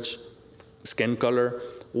 language, skin color.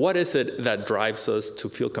 What is it that drives us to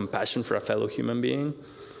feel compassion for a fellow human being?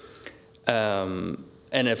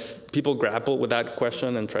 And if people grapple with that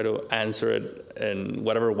question and try to answer it in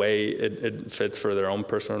whatever way it fits for their own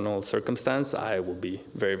personal circumstance, I will be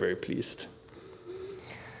very, very pleased.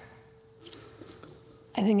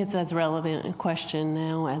 I think it's as relevant a question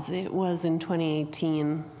now as it was in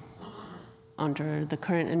 2018 under the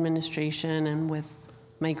current administration, and with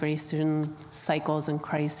migration cycles and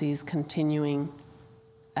crises continuing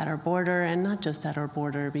at our border, and not just at our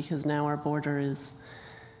border, because now our border is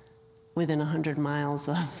within 100 miles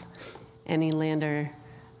of any land or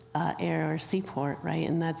air or seaport, right?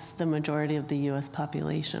 And that's the majority of the U.S.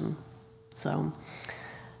 population. So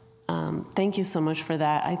thank you so much for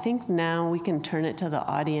that. I think now we can turn it to the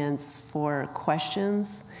audience for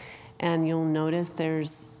questions. And you'll notice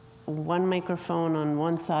there's one microphone on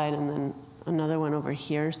one side and then another one over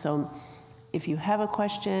here. So if you have a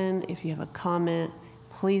question, if you have a comment,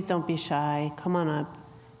 please don't be shy. Come on up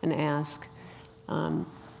and ask.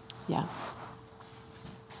 Yeah.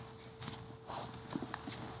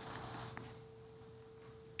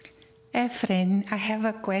 Efren, I have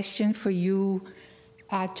a question for you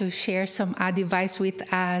to share some advice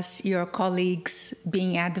with us, your colleagues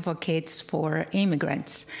being advocates for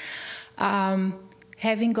immigrants.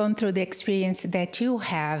 Having gone through the experience that you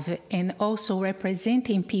have and also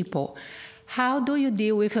representing people, how do you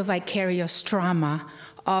deal with a vicarious trauma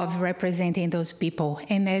of representing those people?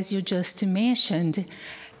 And as you just mentioned,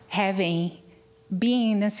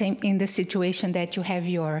 being in the situation that you have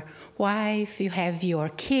your wife, you have your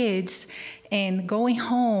kids, and going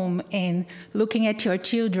home and looking at your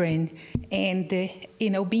children, and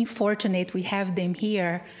being fortunate we have them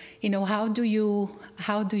here. How do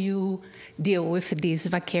you deal with this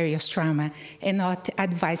vicarious trauma, and what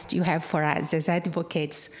advice do you have for us as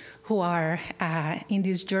advocates who are in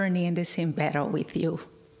this journey in the same battle with you?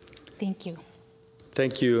 Thank you.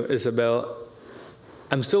 Thank you, Isabel.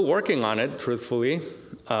 I'm still working on it, truthfully.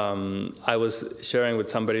 I was sharing with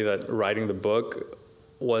somebody that writing the book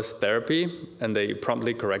was therapy, and they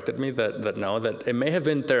promptly corrected me that it may have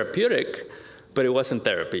been therapeutic, but it wasn't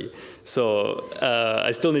therapy. So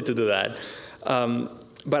I still need to do that.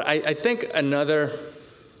 But I think another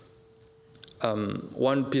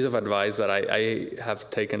one piece of advice that I have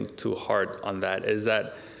taken to heart on that is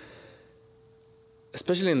that,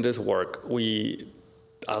 especially in this work,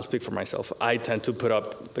 I'll speak for myself. I tend to put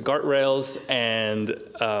up the guardrails and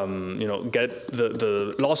get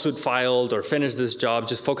the lawsuit filed or finish this job.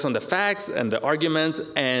 Just focus on the facts and the arguments,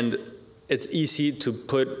 and it's easy to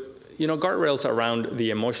put guardrails around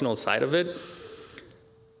the emotional side of it.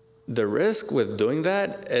 The risk with doing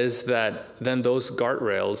that is that then those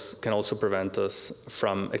guardrails can also prevent us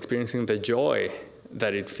from experiencing the joy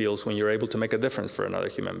that it feels when you're able to make a difference for another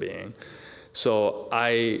human being. So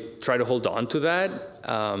I try to hold on to that.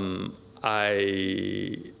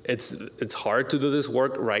 It's hard to do this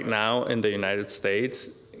work right now in the United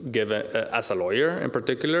States, given as a lawyer in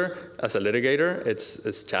particular, as a litigator.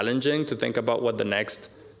 It's challenging to think about what the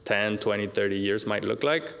next 10, 20, 30 years might look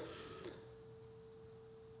like.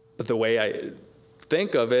 But the way I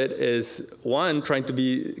think of it is, one, trying to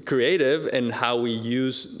be creative in how we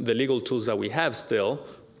use the legal tools that we have still,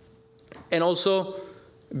 and also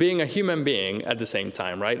being a human being at the same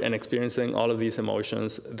time, right? And experiencing all of these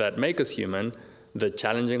emotions that make us human, the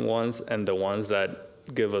challenging ones and the ones that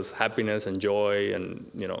give us happiness and joy and,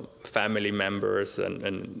 family members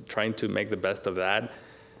and trying to make the best of that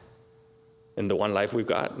in the one life we've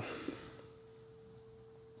got.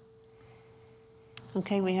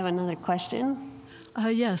 Okay, we have another question.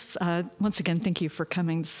 Yes, once again, thank you for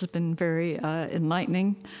coming. This has been very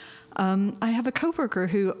enlightening. I have a coworker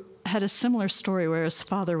who had a similar story where his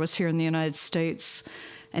father was here in the United States,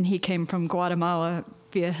 and he came from Guatemala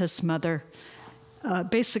via his mother,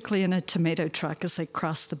 basically in a tomato truck as they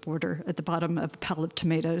crossed the border at the bottom of a pile of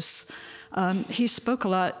tomatoes. He spoke a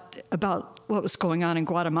lot about what was going on in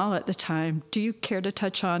Guatemala at the time. Do you care to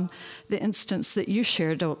touch on the instance that you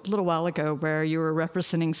shared a little while ago where you were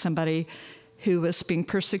representing somebody who was being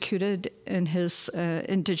persecuted in his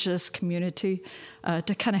indigenous community,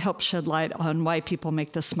 to kind of help shed light on why people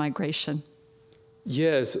make this migration?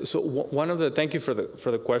 Yes. So thank you for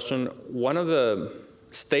the question. One of the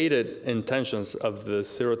stated intentions of the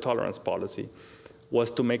zero tolerance policy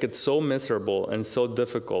was to make it so miserable and so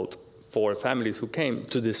difficult for families who came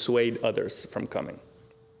to dissuade others from coming.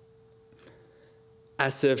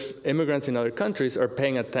 As if immigrants in other countries are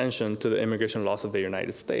paying attention to the immigration laws of the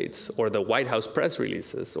United States or the White House press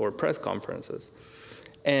releases or press conferences.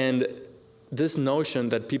 And this notion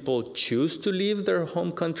that people choose to leave their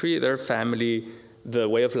home country, their family, the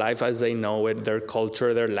way of life as they know it, their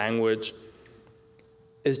culture, their language,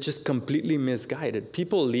 is just completely misguided.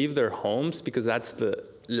 People leave their homes because that's the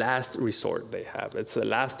last resort they have. It's the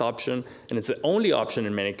last option, and it's the only option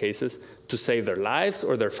in many cases to save their lives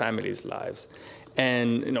or their families' lives.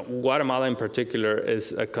 And Guatemala in particular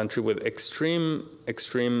is a country with extreme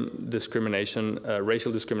discrimination,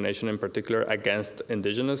 racial discrimination in particular against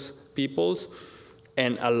indigenous peoples.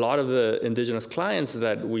 And a lot of the indigenous clients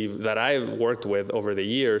that I've worked with over the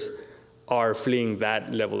years are fleeing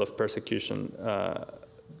that level of persecution,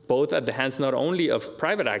 both at the hands not only of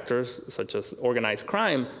private actors such as organized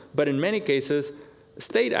crime, but in many cases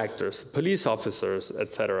state actors, police officers,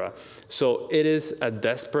 etc. So it is a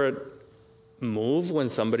desperate move when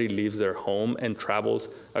somebody leaves their home and travels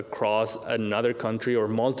across another country or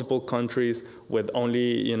multiple countries with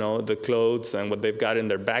only the clothes and what they've got in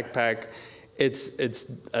their backpack. It's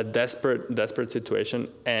a desperate situation,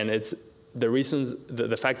 and it's the reasons,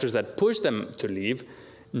 the factors that push them to leave,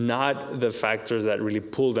 not the factors that really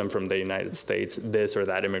pull them from the United States, this or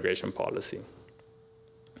that immigration policy.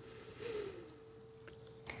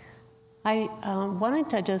 I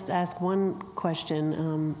wanted to just ask one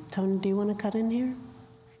question. Tony, do you want to cut in here?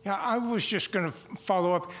 Yeah, I was just going to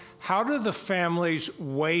follow up. How do the families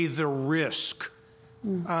weigh the risk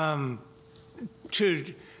to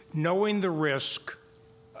knowing the risk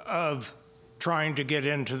of trying to get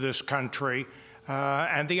into this country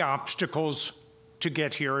and the obstacles to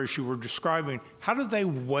get here, as you were describing? How do they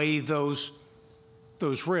weigh those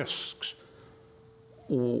risks?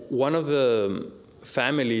 One of the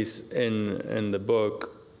families in the book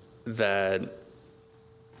that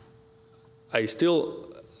I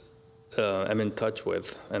still am in touch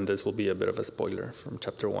with, and this will be a bit of a spoiler from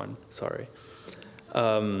chapter 1, sorry.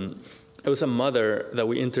 It was a mother that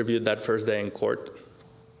we interviewed that first day in court,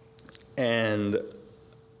 and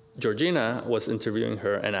Georgina was interviewing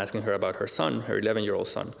her and asking her about her son, her 11-year-old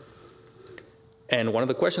son. And one of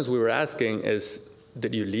the questions we were asking is,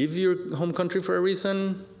 did you leave your home country for a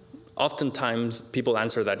reason? Oftentimes, people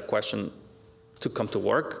answer that question to come to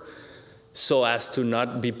work so as to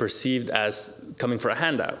not be perceived as coming for a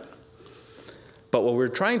handout. But what we're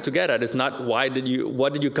trying to get at is not what did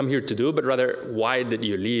you come here to do, but rather, why did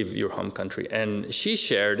you leave your home country? And she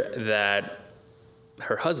shared that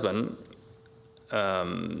her husband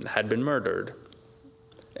had been murdered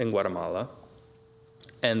in Guatemala,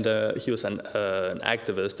 and he was an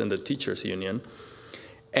activist in the teachers union.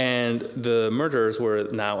 And the murderers were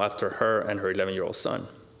now after her and her 11-year-old son.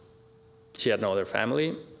 She had no other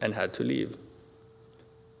family and had to leave.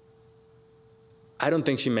 I don't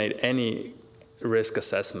think she made any risk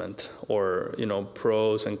assessment or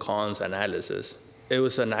pros and cons analysis. It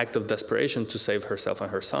was an act of desperation to save herself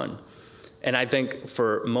and her son. And I think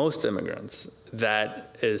for most immigrants,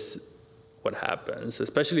 that is what happens,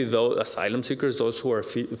 especially those asylum seekers, those who are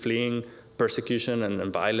fleeing persecution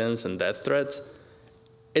and violence and death threats.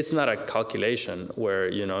 It's not a calculation where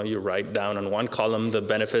you write down on one column the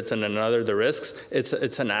benefits and another the risks.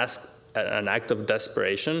 It's an act of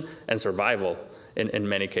desperation and survival in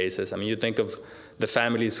many cases. I mean, you think of the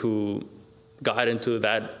families who got into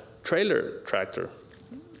that tractor trailer,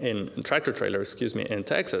 in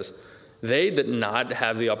Texas. They did not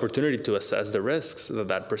have the opportunity to assess the risks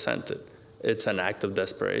that presented. It's an act of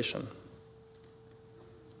desperation.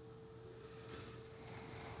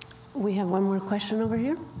 We have one more question over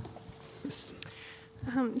here.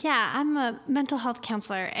 Yeah, I'm a mental health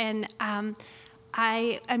counselor, and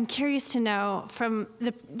I am curious to know, from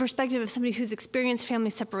the perspective of somebody who's experienced family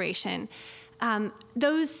separation,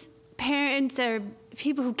 those parents or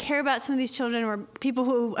people who care about some of these children, or people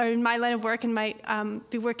who are in my line of work and might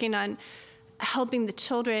be working on helping the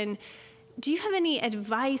children, do you have any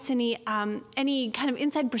advice, any kind of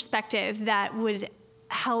inside perspective that would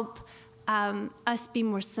help us be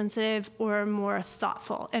more sensitive or more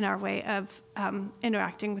thoughtful in our way of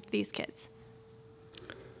interacting with these kids?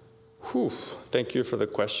 Whew, thank you for the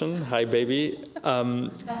question. Hi, baby.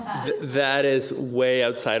 That is way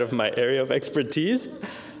outside of my area of expertise.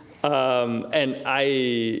 And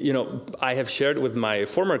I have shared with my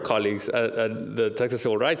former colleagues at the Texas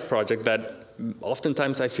Civil Rights Project that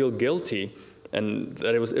oftentimes I feel guilty and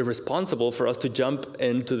that it was irresponsible for us to jump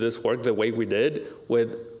into this work the way we did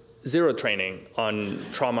with zero training on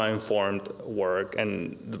trauma-informed work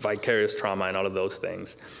and vicarious trauma and all of those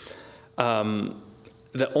things.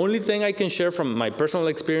 The only thing I can share from my personal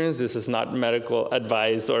experience, this is not medical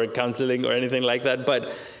advice or counseling or anything like that,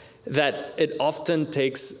 but that it often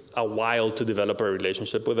takes a while to develop a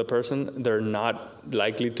relationship with a person. They're not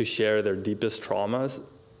likely to share their deepest traumas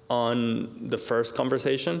on the first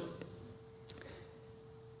conversation.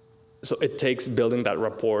 So it takes building that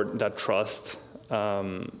rapport, that trust.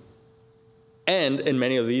 And in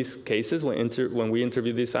many of these cases, when we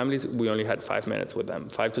interviewed these families, we only had 5 minutes with them,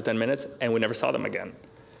 5 to 10 minutes, and we never saw them again.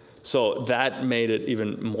 So that made it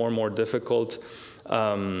even more and more difficult.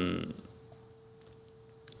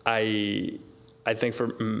 I think for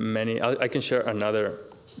many, I can share another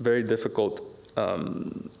very difficult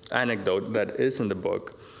anecdote that is in the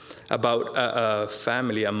book about a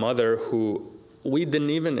family, a mother who we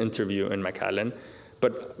didn't even interview in McAllen,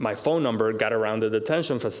 but my phone number got around the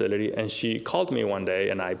detention facility, and she called me one day,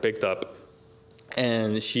 and I picked up,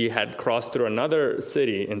 and she had crossed through another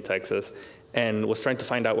city in Texas and was trying to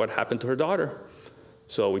find out what happened to her daughter.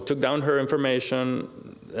 So we took down her information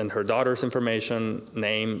and her daughter's information,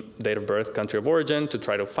 name, date of birth, country of origin, to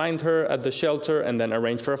try to find her at the shelter and then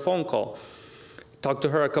arrange for a phone call. Talked to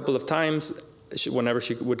her a couple of times, whenever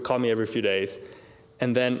she would call me every few days.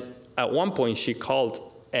 And then at one point she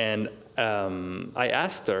called, and I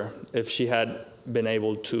asked her if she had been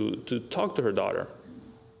able to talk to her daughter.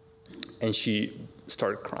 And she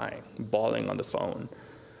started crying, bawling on the phone.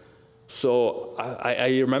 So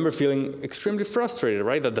I remember feeling extremely frustrated,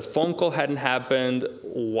 right? That the phone call hadn't happened.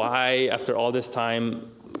 Why, after all this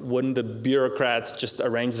time, wouldn't the bureaucrats just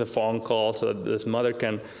arrange the phone call so that this mother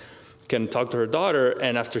can talk to her daughter?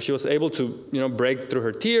 And after she was able to, break through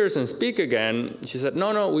her tears and speak again, she said,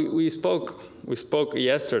 "No, we spoke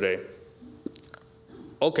yesterday."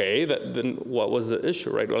 Okay, then what was the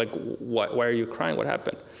issue, right? Like, why are you crying? What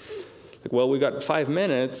happened? Like, well, we got 5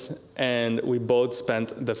 minutes, and we both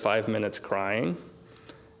spent the 5 minutes crying.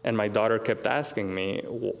 And my daughter kept asking me,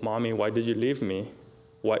 "Mommy, why did you leave me?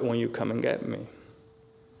 Why won't you come and get me?"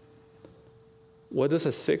 What does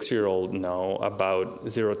a 6-year-old know about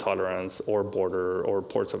zero tolerance or border or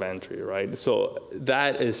ports of entry, right? So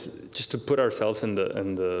that is just to put ourselves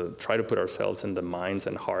try to put ourselves in the minds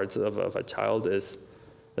and hearts of a child is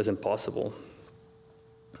impossible.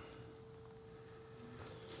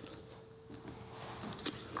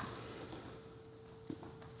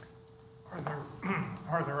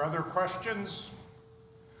 Are there other questions?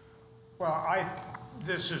 Well,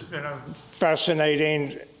 this has been a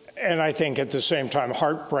fascinating and I think at the same time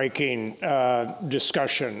heartbreaking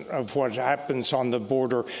discussion of what happens on the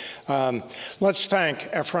border. Let's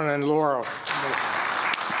thank Efren and Laura.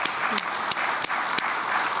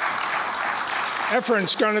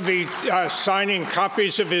 Efren's going to be signing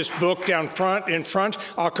copies of his book in front.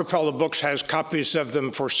 Acapella Books has copies of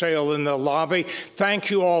them for sale in the lobby.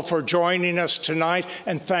 Thank you all for joining us tonight,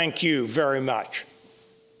 and thank you very much.